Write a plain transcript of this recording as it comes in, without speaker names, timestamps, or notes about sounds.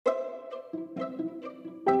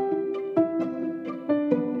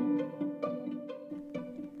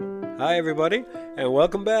Hi, everybody, and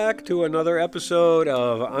welcome back to another episode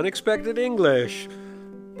of Unexpected English,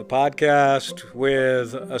 the podcast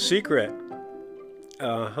with a secret.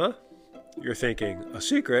 You're thinking, a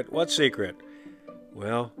secret? What secret?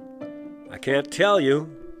 Well, I can't tell you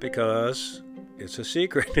because it's a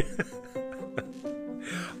secret.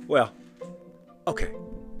 Well, okay,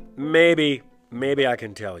 maybe I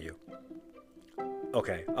can tell you.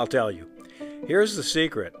 Okay, I'll tell you. Here's the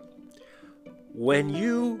secret. When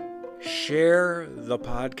you share the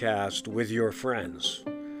podcast with your friends,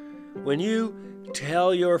 when you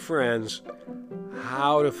tell your friends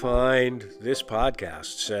how to find this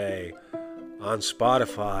podcast, say on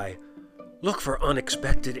Spotify, look for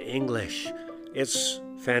Unexpected English. It's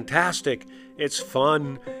fantastic, it's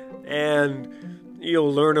fun, and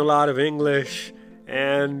you'll learn a lot of English,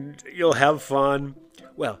 and you'll have fun.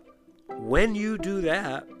 Well, when you do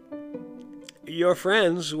that, your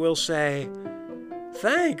friends will say,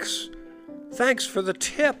 Thanks for the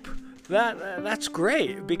tip. That's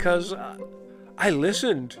great, because I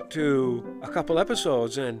listened to a couple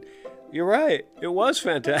episodes and you're right, it was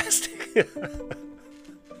fantastic.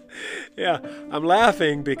 Yeah, I'm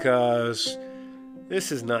laughing because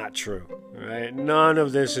this is not true, right? None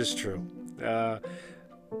of this is true.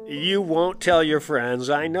 You won't tell your friends,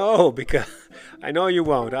 I know, because I know you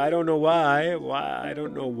won't. I don't know why. I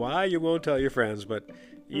don't know why you won't tell your friends, but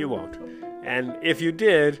you won't. And if you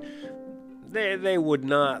did, they would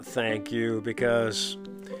not thank you because,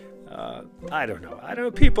 I don't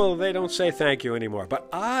know. People, they don't say thank you anymore. But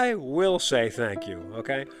I will say thank you,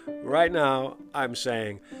 okay? Right now, I'm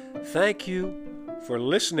saying thank you for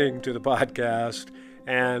listening to the podcast.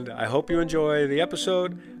 And I hope you enjoy the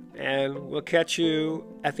episode. And we'll catch you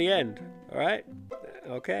at the end, all right?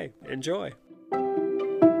 Okay, enjoy.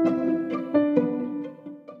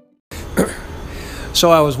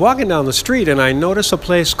 So I was walking down the street and I noticed a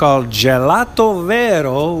place called Gelato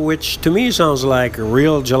Vero, which to me sounds like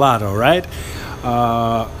real gelato, right?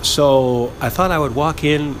 So I thought I would walk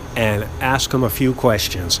in and ask them a few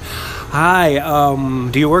questions. Hi,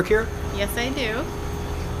 do you work here? Yes, I do.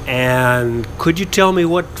 And could you tell me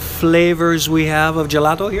what flavors we have of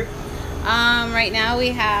gelato here? Right now we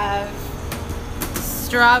have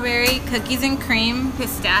strawberry, cookies and cream,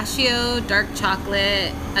 pistachio, dark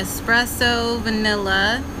chocolate, espresso,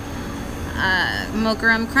 vanilla, mocha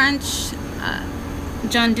rum crunch,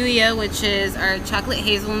 gianduja, which is our chocolate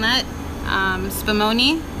hazelnut,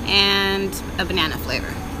 spumoni, and a banana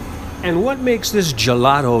flavor. And what makes this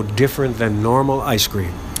gelato different than normal ice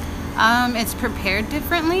cream? It's prepared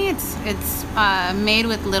differently. It's made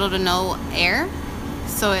with little to no air,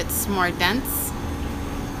 so it's more dense.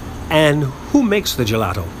 And who makes the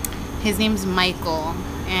gelato? His name's Michael,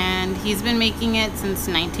 and he's been making it since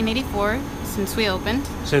 1984, since we opened.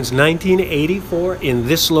 Since 1984 in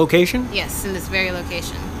this location? Yes, in this very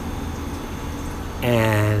location.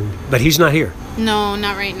 But he's not here? No,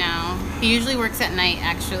 not right now. He usually works at night,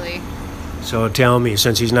 actually. So tell me,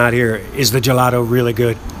 since he's not here, is the gelato really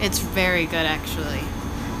good? It's very good, actually.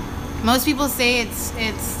 Most people say it's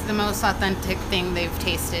the most authentic thing they've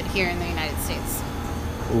tasted here in the United States.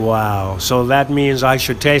 Wow. So that means I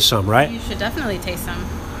should taste some, right? You should definitely taste some.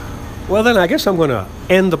 Well, then I guess I'm going to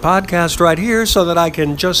end the podcast right here so that I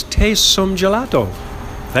can just taste some gelato.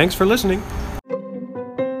 Thanks for listening.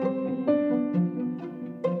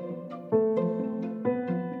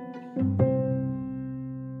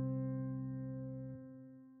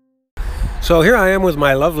 So here I am with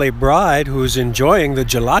my lovely bride who's enjoying the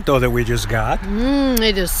gelato that we just got.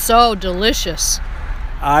 It is so delicious.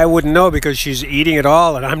 I wouldn't know because she's eating it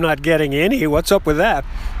all and I'm not getting any. What's up with that?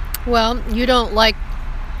 Well, you don't like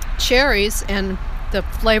cherries, and the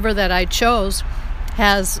flavor that I chose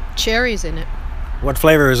has cherries in it. What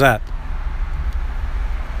flavor is that?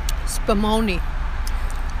 Spumoni.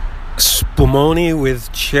 Spumoni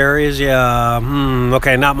with cherries? Yeah,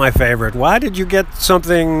 okay, not my favorite. Why did you get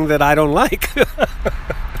something that I don't like?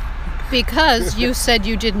 Because you said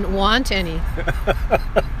you didn't want any.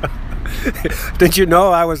 Did you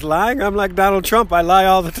know I was lying? I'm like Donald Trump. I lie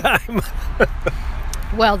all the time.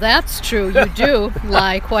 Well, that's true. You do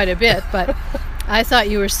lie quite a bit, but I thought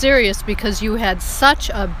you were serious because you had such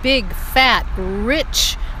a big, fat,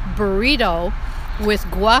 rich burrito with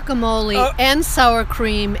guacamole and sour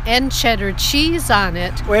cream and cheddar cheese on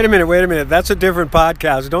it. Wait a minute. That's a different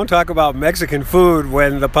podcast. Don't talk about Mexican food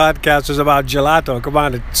when the podcast is about gelato. Come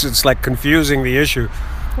on, it's like confusing the issue.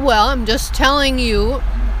 Well, I'm just telling you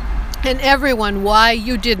and everyone why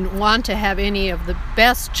you didn't want to have any of the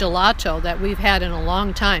best gelato that we've had in a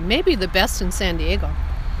long time. Maybe the best in San Diego.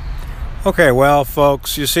 Okay, well,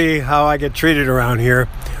 folks, you see how I get treated around here.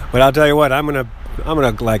 But I'll tell you what, I'm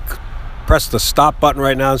gonna like press the stop button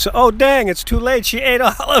right now and say, oh dang, it's too late. She ate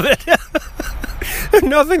all of it.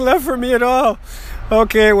 Nothing left for me at all.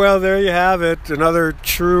 Okay, well, there you have it. Another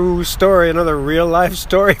true story, another real life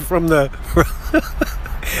story from the...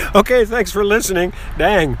 Okay, thanks for listening.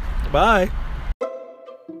 Dang. Bye.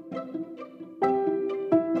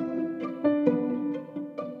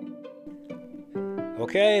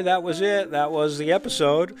 Okay, that was it. That was the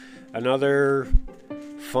episode. Another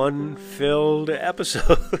fun-filled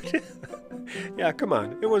episode. Yeah, come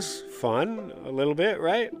on. It was fun a little bit,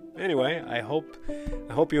 right? Anyway, I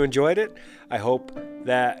hope you enjoyed it. I hope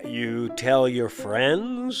that you tell your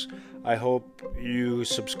friends. I hope you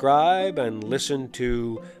subscribe and listen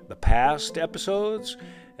to the past episodes.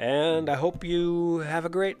 And I hope you have a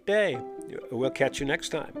great day. We'll catch you next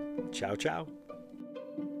time. Ciao, ciao.